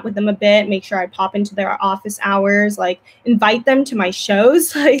chat with them a bit, make sure I pop into their office hours, like invite them to my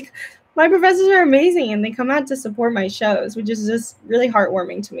shows. Like my professors are amazing and they come out to support my shows, which is just really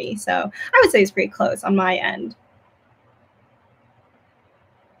heartwarming to me. So I would say it's pretty close on my end.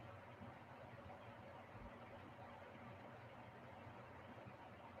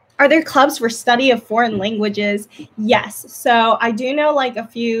 Are there clubs for study of foreign languages? Yes. So I do know like a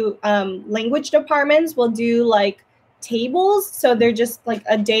few language departments will do like tables. So they're just like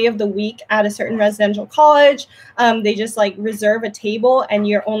a day of the week at a certain residential college. They just like reserve a table and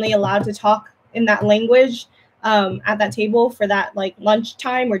you're only allowed to talk in that language at that table for that like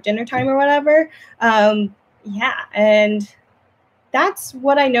lunchtime or dinner time or whatever. Yeah. And that's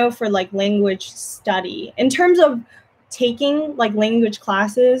what I know for like language study. In terms of taking like language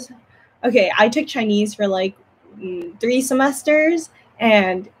classes, okay, I took Chinese for like 3 semesters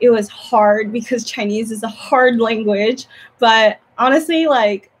and it was hard because Chinese is a hard language. But honestly,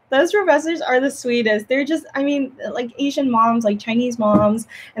 like those professors are the sweetest. They're just, I mean, like Asian moms, like Chinese moms,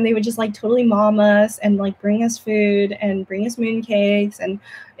 and they would just like totally mom us and like bring us food and bring us mooncakes. And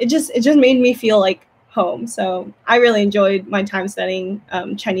it just made me feel like home. So I really enjoyed my time studying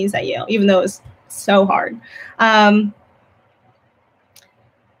Chinese at Yale, even though it was so hard.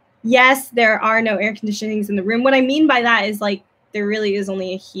 Yes, there are no air conditionings in the room. What I mean by that is like there really is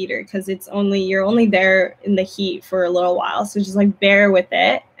only a heater because you're only there in the heat for a little while. So just like bear with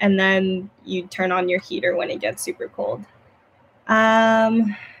it. And then you turn on your heater when it gets super cold.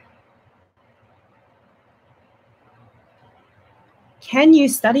 Can you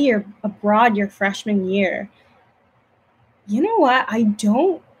study abroad your freshman year? You know what? I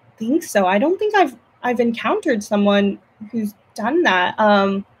don't think so. I don't think I've encountered someone who's done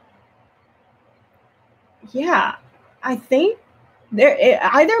that. Yeah, I think it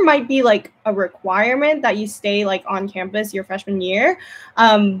either might be like a requirement that you stay like on campus your freshman year,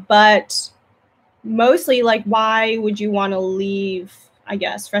 but mostly like why would you want to leave, I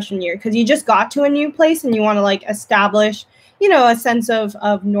guess, freshman year? Because you just got to a new place and you want to like establish, you know, a sense of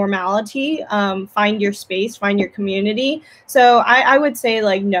normality, find your space, find your community. So I would say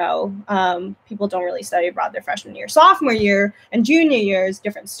like no, people don't really study abroad their freshman year. Sophomore year and junior year is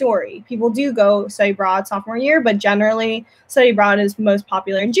different story. People do go study abroad sophomore year, but generally study abroad is most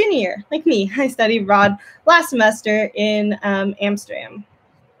popular in junior year. Like me, I studied abroad last semester in Amsterdam.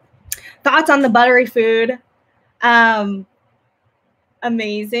 Thoughts on the buttery food?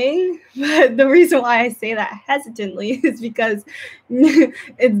 Amazing. But the reason why I say that hesitantly is because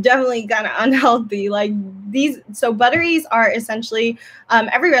it's definitely kind of unhealthy. Like so butteries are essentially,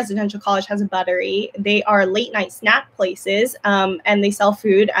 every residential college has a buttery. They are late night snack places, and they sell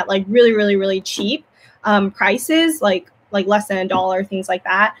food at like really cheap prices, like less than $1, things like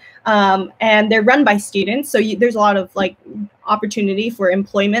that. And they're run by students. So there's a lot of like opportunity for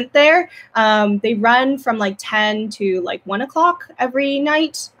employment there. They run from like 10 to like 1 o'clock every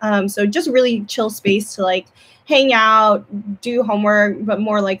night. So just really chill space to like hang out, do homework, but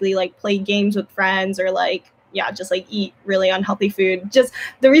more likely like play games with friends or like, yeah, just like eat really unhealthy food. Just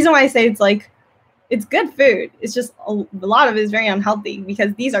the reason why I say it's good food. It's just a lot of it is very unhealthy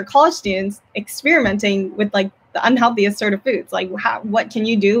because these are college students experimenting with like the unhealthiest sort of foods. Like what can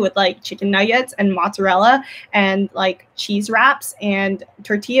you do with like chicken nuggets and mozzarella and like cheese wraps and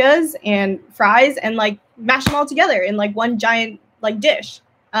tortillas and fries and like mash them all together in like one giant like dish.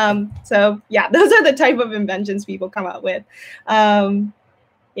 So yeah, those are the type of inventions people come up with.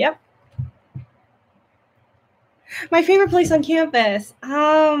 Yep. My favorite place on campus.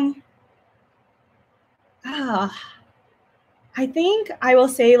 I think I will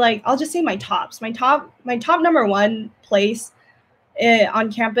say like I'll just say my tops. My top number 1 place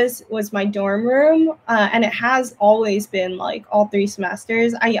on campus was my dorm room, and it has always been like all 3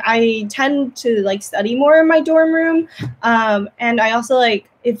 semesters. I tend to like study more in my dorm room, and I also like,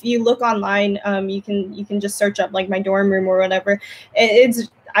 if you look online, you can just search up like my dorm room or whatever.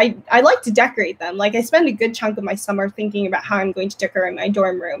 I like to decorate them. Like, I spend a good chunk of my summer thinking about how I'm going to decorate my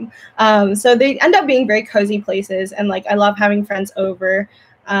dorm room. So they end up being very cozy places, and like I love having friends over.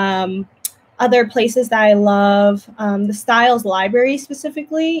 Other places that I love, the Styles Library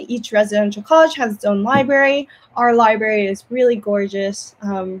specifically. Each residential college has its own library. Our library is really gorgeous,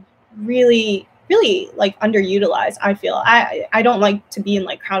 really like underutilized, I feel. I don't like to be in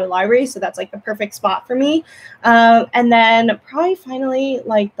like crowded libraries, so that's like the perfect spot for me. And then probably finally,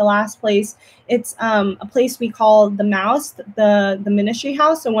 like the last place, it's a place we call the Mouse, the ministry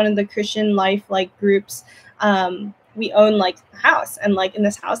house. So one of the Christian life like groups, we own like a house, and like in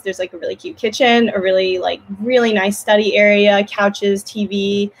this house there's like a really cute kitchen, a really nice study area, couches,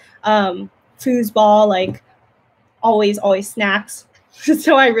 TV, foosball, like always snacks.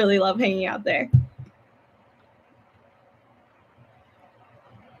 So I really love hanging out there.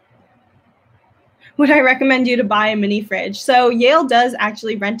 Would I recommend you to buy a mini fridge? So Yale does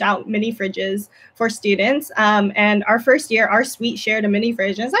actually rent out mini fridges for students. And our first year, our suite shared a mini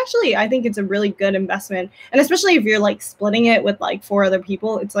fridge. And it's actually, I think it's a really good investment. And especially if you're like splitting it with like 4 other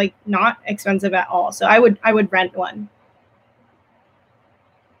people, it's like not expensive at all. So I would rent one.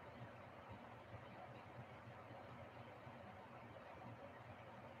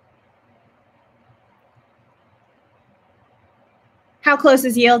 How close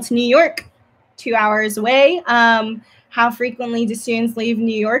is Yale to New York? 2 hours away. How frequently do students leave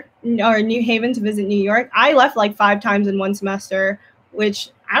New York or New Haven to visit New York? I left like 5 times in one semester, which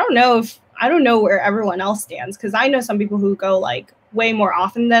I don't know where everyone else stands, because I know some people who go like way more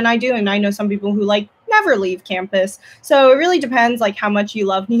often than I do, and I know some people who like never leave campus. So it really depends like how much you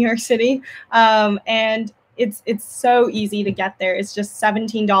love New York City. And it's so easy to get there. It's just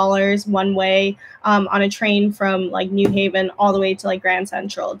 $17 one way on a train from like New Haven all the way to like Grand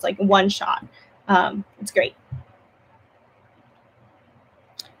Central. It's like one shot. It's great.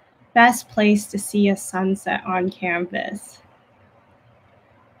 Best place to see a sunset on campus?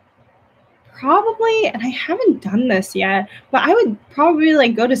 Probably, and I haven't done this yet, but I would probably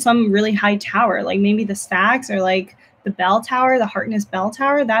like go to some really high tower, like maybe the Stacks or like the Bell Tower, the Harkness Bell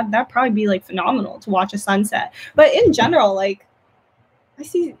Tower. That'd probably be like phenomenal to watch a sunset. But in general, like I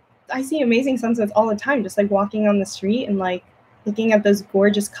see amazing sunsets all the time, just like walking on the street and like looking at those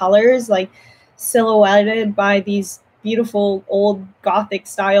gorgeous colors, like silhouetted by these beautiful old Gothic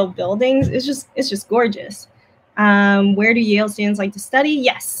style buildings. It's just gorgeous. Where do Yale students like to study?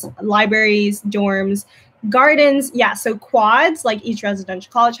 Yes, libraries, dorms, gardens. Yeah, so quads, like each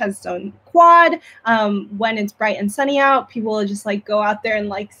residential college has its own quad. When it's bright and sunny out, people will just like go out there and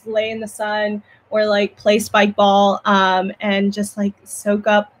like lay in the sun or like play spike ball, and just like soak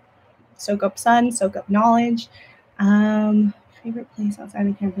up sun, soak up knowledge. Favorite place outside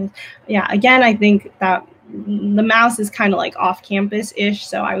of campus? Yeah, again, I think that the Mouse is kind of like off campus-ish,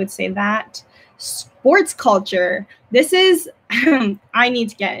 so I would say that. Sports culture. This is, I need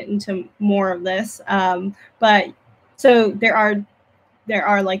to get into more of this. But so there are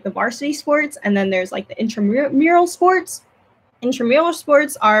like the varsity sports, and then there's like the intramural sports. Intramural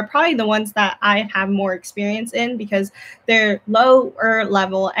sports are probably the ones that I have more experience in because they're lower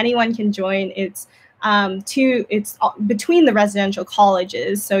level. Anyone can join. It's between the residential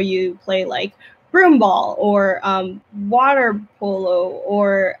colleges. So you play like broomball or water polo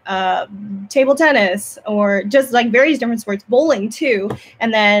or table tennis or just like various different sports, bowling too.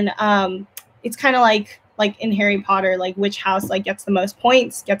 And then it's kind of like in Harry Potter, like which house like gets the most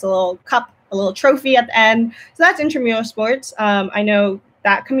points, gets a little cup, a little trophy at the end. So that's intramural sports. I know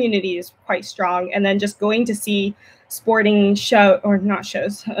that community is quite strong. And then just going to see sporting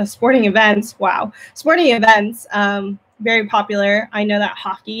sporting events. Wow. Sporting events, very popular. I know that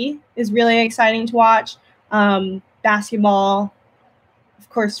hockey is really exciting to watch. Basketball, of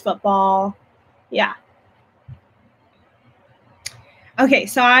course, football. Yeah. Okay,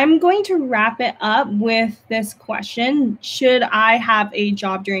 so I'm going to wrap it up with this question. Should I have a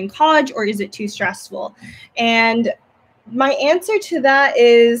job during college or is it too stressful? And my answer to that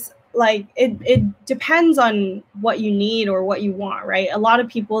is like, it depends on what you need or what you want, right? A lot of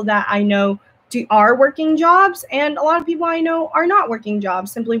people that I know are working jobs, and a lot of people I know are not working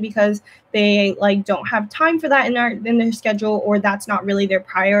jobs simply because they like don't have time for that in their schedule, or that's not really their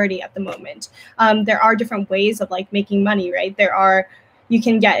priority at the moment. There are different ways of like making money, right? You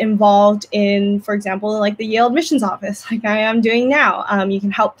can get involved in, for example, like the Yale Admissions Office, like I am doing now. You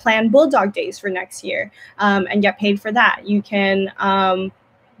can help plan Bulldog Days for next year and get paid for that. You can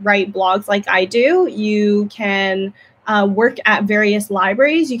write blogs like I do. You can work at various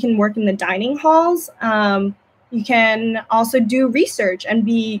libraries. You can work in the dining halls. You can also do research and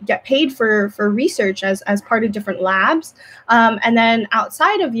get paid for research as part of different labs. And then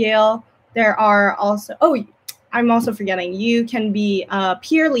outside of Yale, there are also, I'm also forgetting, you can be a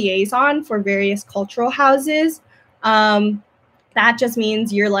peer liaison for various cultural houses. That just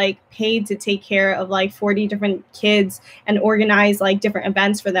means you're like paid to take care of like 40 different kids and organize like different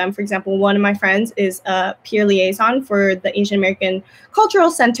events for them. For example, one of my friends is a peer liaison for the Asian American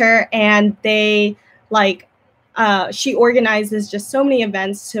Cultural Center, and they like, she organizes just so many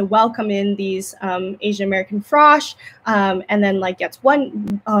events to welcome in these Asian American frosh, and then like gets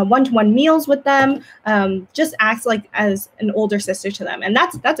one-to-one meals with them, just acts like as an older sister to them. And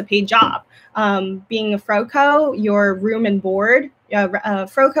that's a paid job. Being a FROCO, your room and board,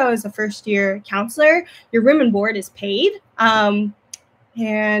 FROCO is a first-year counselor. Your room and board is paid. And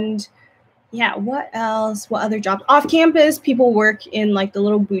yeah, what else? What other jobs? Off campus, people work in like the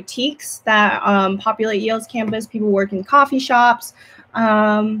little boutiques that populate Yale's campus. People work in coffee shops.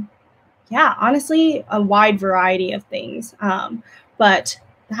 Yeah, honestly, a wide variety of things. But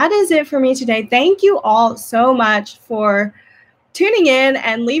that is it for me today. Thank you all so much for tuning in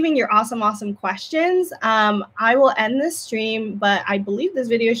and leaving your awesome questions. I will end this stream, but I believe this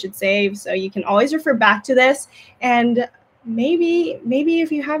video should save, so you can always refer back to this. And maybe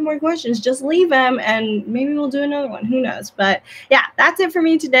if you have more questions, just leave them and maybe we'll do another one. Who knows? But yeah, that's it for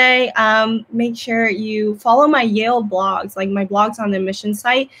me today. Make sure you follow my Yale blogs. Like my blogs on the admissions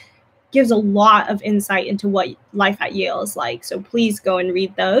site gives a lot of insight into what life at Yale is like. So please go and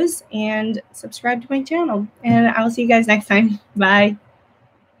read those and subscribe to my channel. And I will see you guys next time. Bye.